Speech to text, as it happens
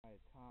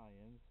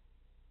Italians.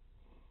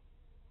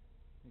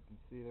 You can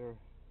see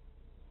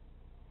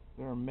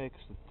they're a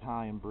mixed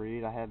Italian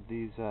breed. I had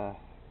these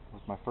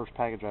was my first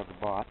package I ever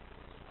bought.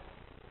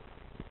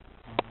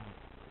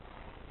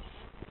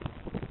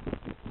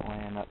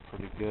 Laying up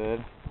pretty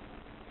good.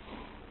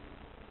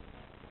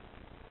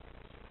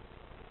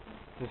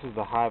 This is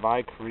the hive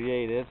I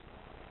created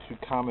to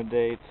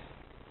accommodate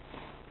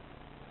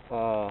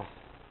my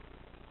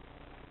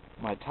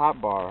top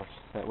bars.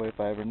 That way, if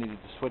I ever needed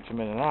to switch them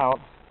in and out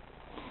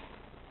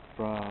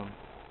from,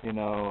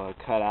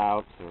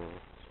 cutouts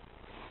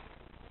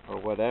or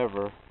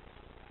whatever,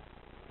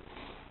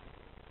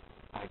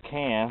 I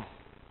can.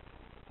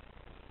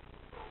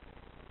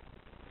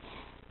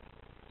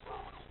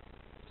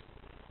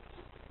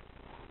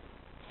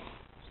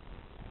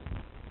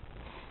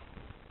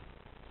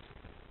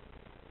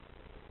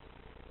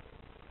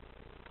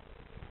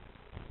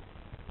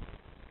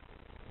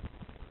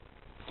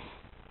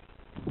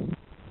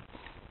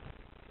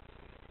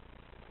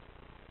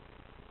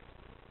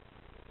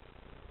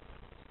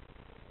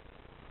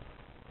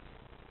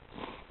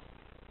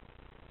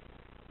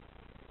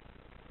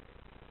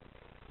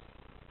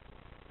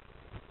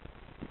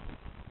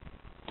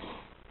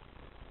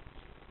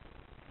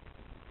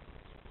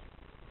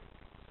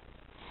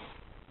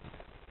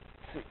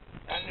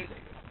 I knew they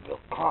would build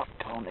a crop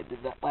cone. They did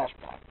that last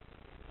time.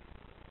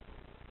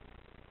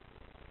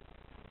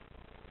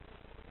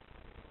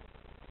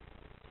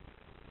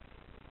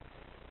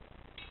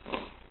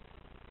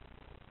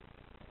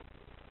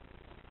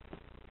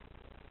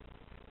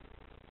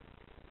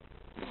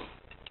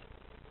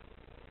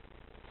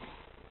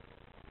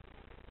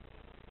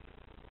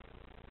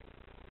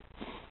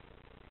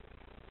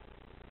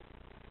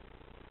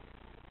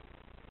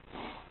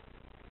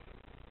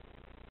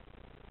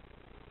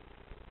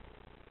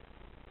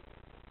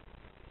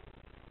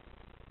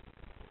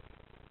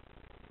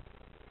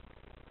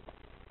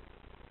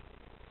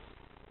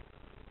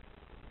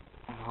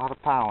 A lot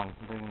of pollen,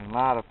 bringing a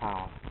lot of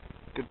pollen.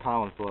 Good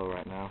pollen flow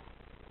right now.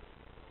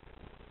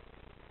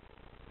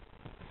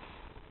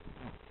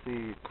 Let's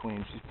see,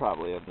 queen, she's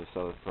probably of this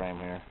other frame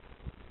here.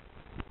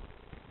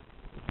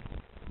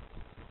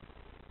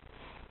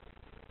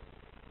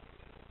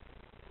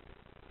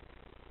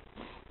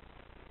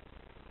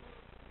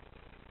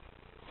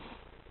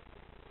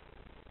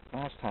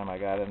 Last time I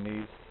got in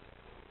these,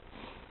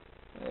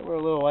 they were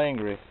a little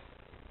angry.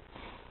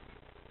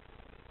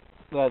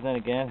 But then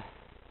again,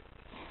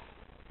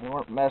 they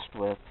weren't messed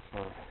with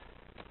for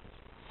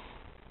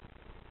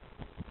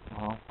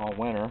all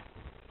winter.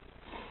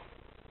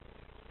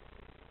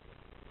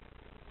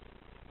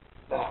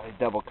 Oh, they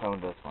double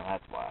coned this one,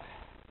 that's why.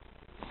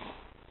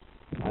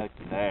 Look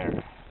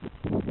there.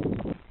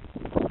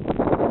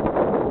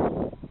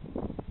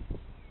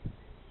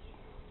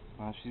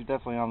 She's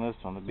definitely on this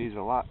one. The bees are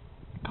a lot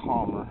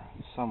calmer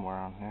somewhere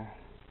on here.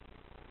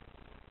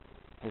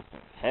 This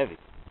thing's heavy.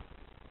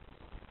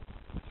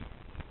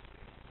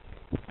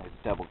 I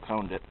double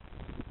coned it.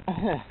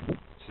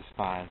 Which is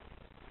fine.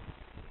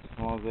 As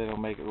long as they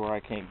don't make it where I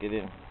can't get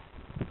in.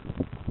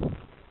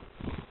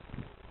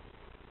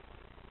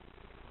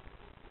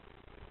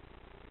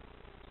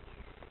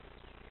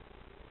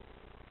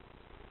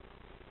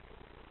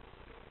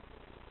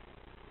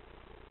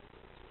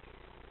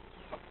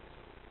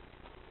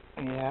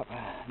 Yeah,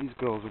 these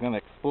girls are gonna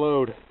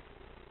explode.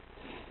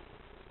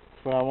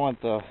 That's what I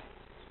want, though.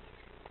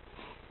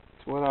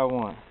 That's what I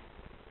want.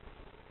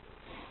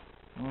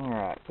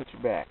 Alright, put you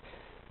back.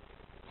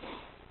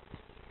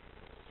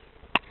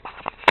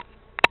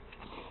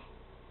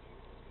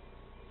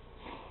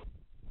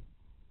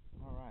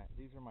 Alright,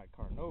 these are my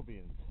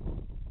Carnovians.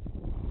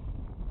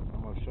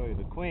 I'm gonna show you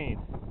the queen.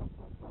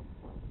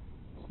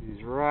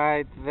 She's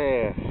right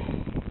there.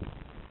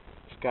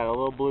 She's got a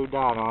little blue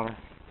dot on her.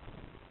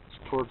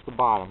 It's towards the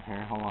bottom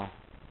here. Hold on.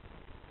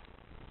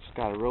 She's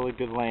got a really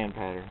good land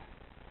pattern.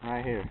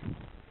 Right here.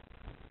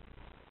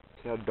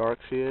 See how dark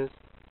she is?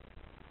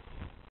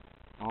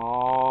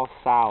 All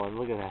solid.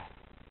 Look at that.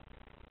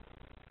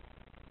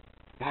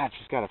 God,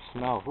 she's got a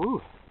smell.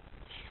 Woo!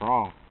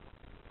 Strong.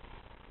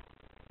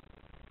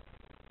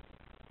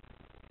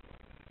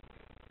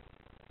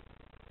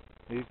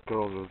 These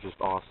girls are just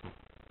awesome.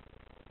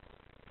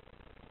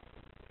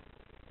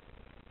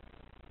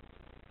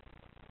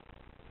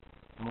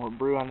 More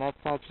brew on that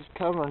side. She's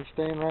covering,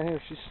 staying right here.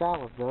 She's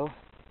solid though.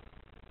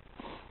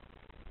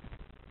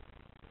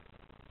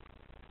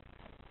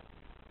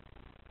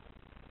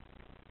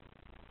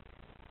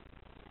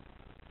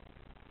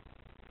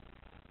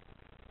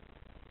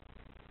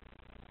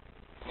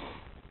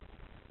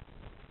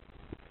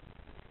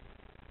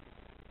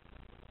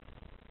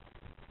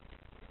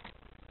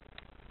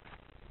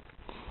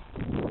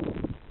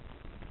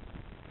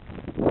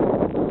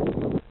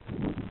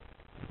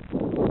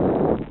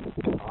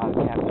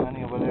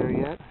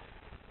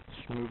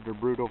 Just moved her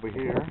brood over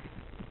here.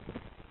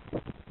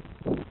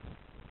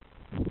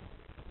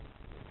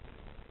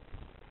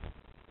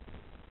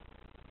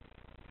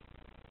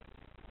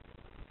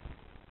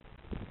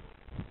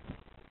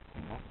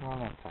 Nothing on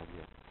that side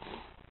yet.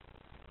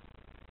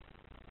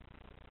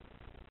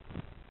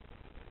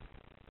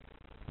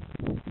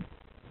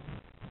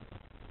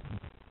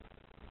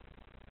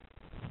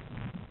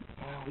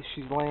 least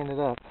she's laying it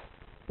up.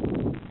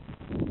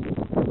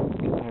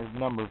 Getting her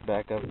numbers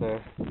back up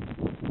there.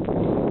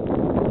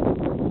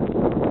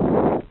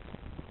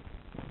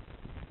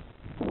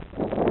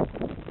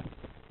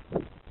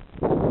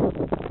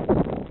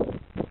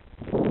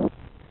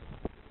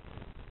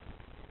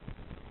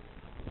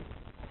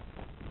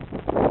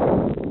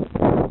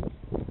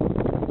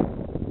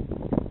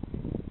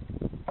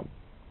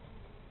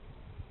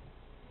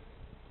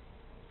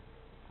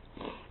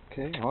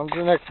 Okay, on to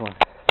the next one.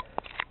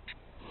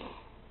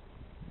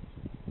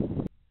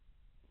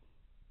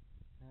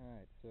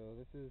 Alright, so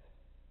this is,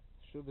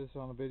 showed this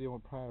on a video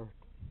prior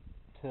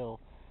till,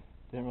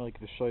 didn't really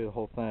get to show you the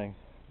whole thing,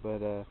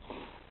 but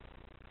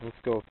let's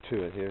go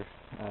to it here.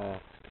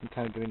 Can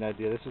kind of give you an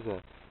idea. This is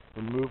a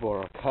removal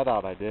or a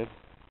cutout I did.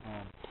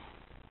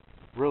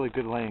 Really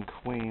good laying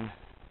queen.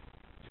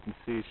 As you can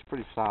see, she's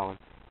pretty solid.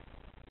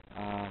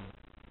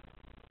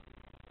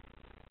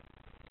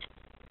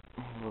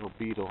 A little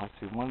beetle. I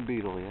see one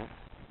beetle yet.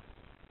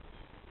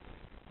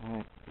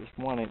 Alright, this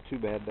one ain't too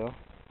bad though.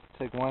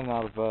 Take one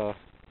out of a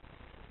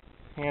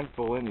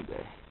handful any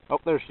day. Oh,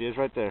 there she is,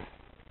 right there.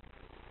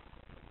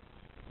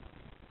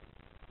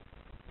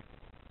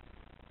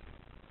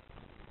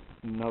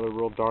 Another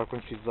real dark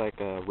one. She's like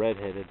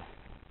red-headed,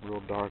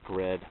 real dark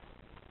red,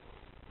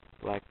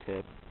 black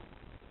tip.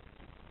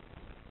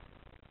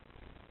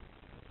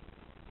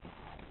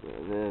 Look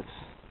at this.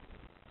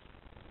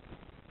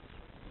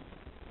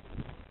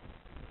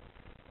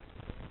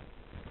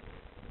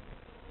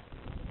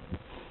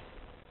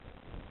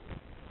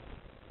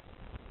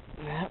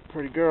 Yeah,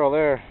 pretty girl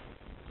there.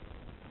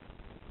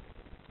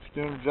 She's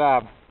doing her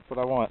job. That's what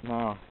I want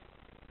now.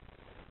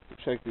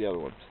 Check the other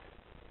ones.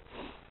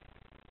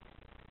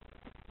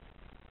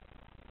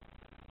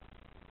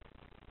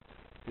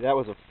 That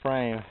was a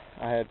frame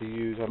I had to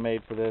use. I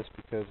made for this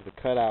because of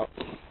the cutout.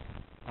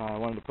 I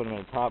wanted to put them in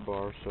a top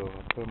bar, so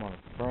I put them on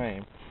a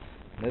frame.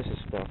 And this is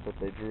stuff that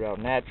they drew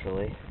out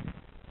naturally.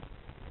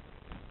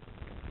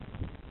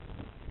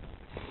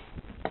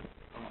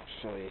 I'll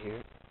show you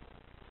here.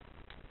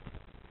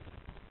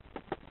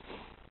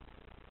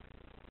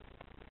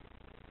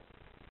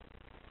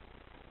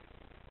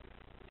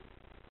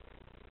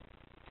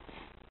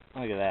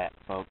 Look at that,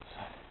 folks.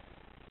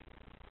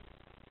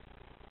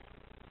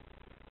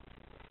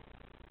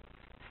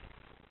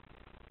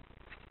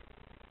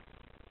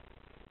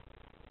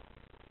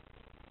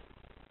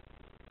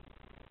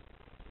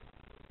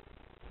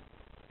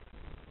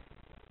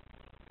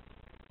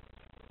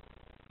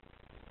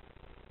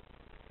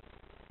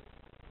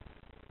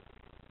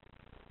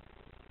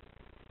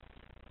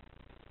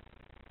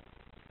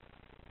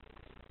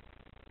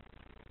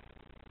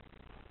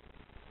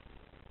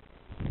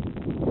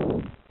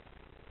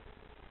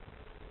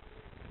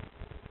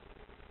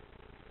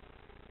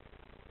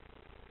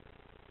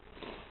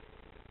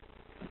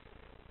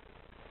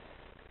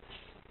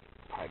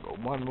 I go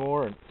one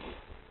more and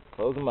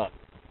close them up.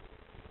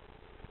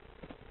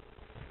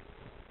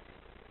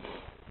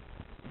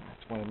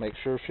 Just want to make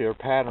sure her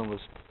pattern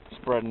was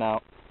spreading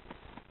out.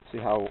 See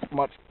how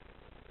much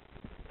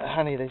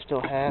honey they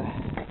still had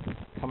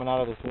coming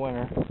out of this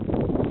winter.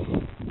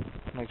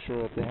 Make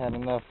sure that they had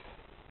enough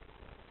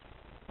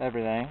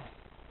everything.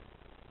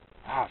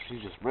 Wow, she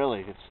just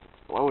really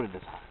exploded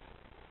this.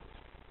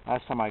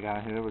 Last time I got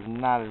in here, there was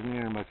not as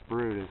near much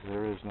brood as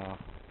there is now.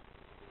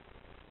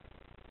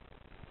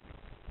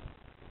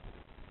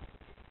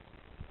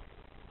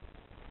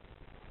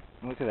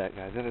 Look at that,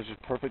 guys. That is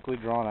just perfectly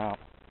drawn out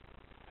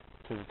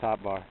to the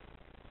top bar.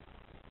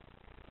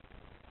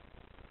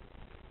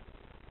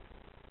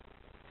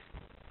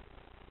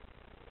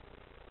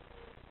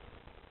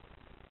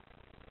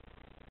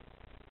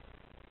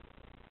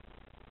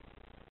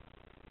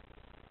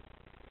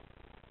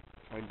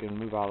 I can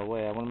move out of the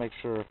way. I want to make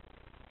sure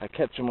I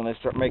catch them when they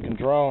start making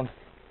drone,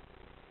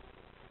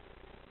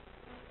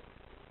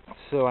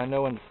 so I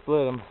know when to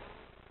split them.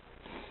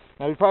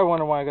 Now you probably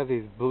wonder why I got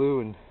these blue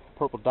and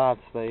purple dots.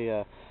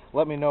 They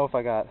let me know if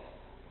I got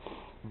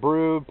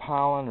brood,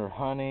 pollen, or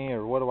honey,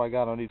 or what do I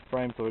got on each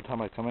frame, so every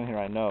time I come in here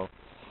I know.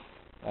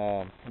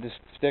 Just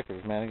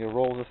stickers, man. I get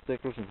rolls of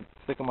stickers and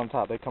stick them on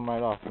top. They come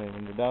right off. I mean,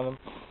 when you're done them,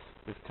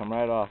 just come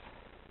right off.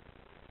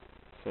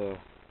 So,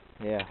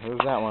 yeah, there's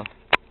that one.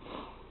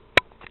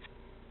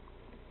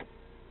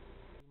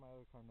 Here's my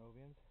other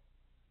Carnovians.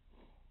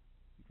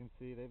 You can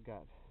see they've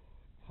got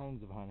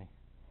tons of honey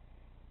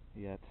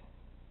yet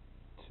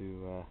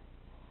to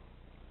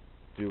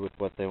do with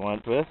what they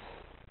want with.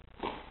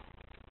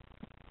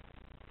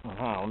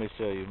 Let me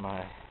show you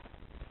my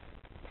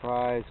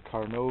prize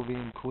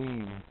Carnovian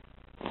queen.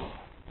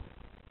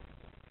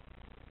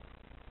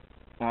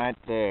 Right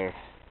there.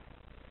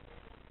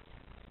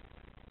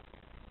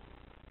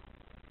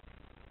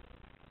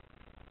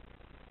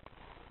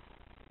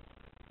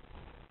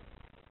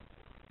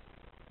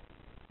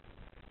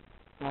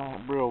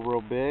 Not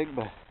real big,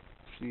 but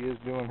she is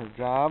doing her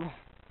job,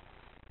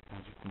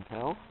 as you can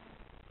tell.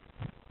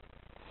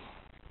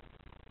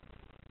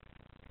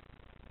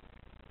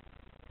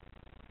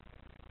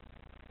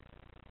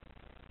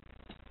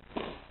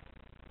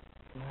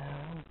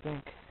 I don't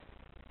think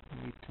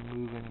need to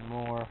move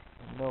anymore.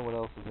 I know what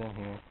else is in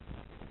here.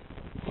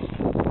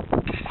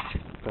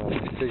 But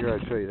I figure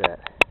I'd show you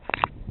that.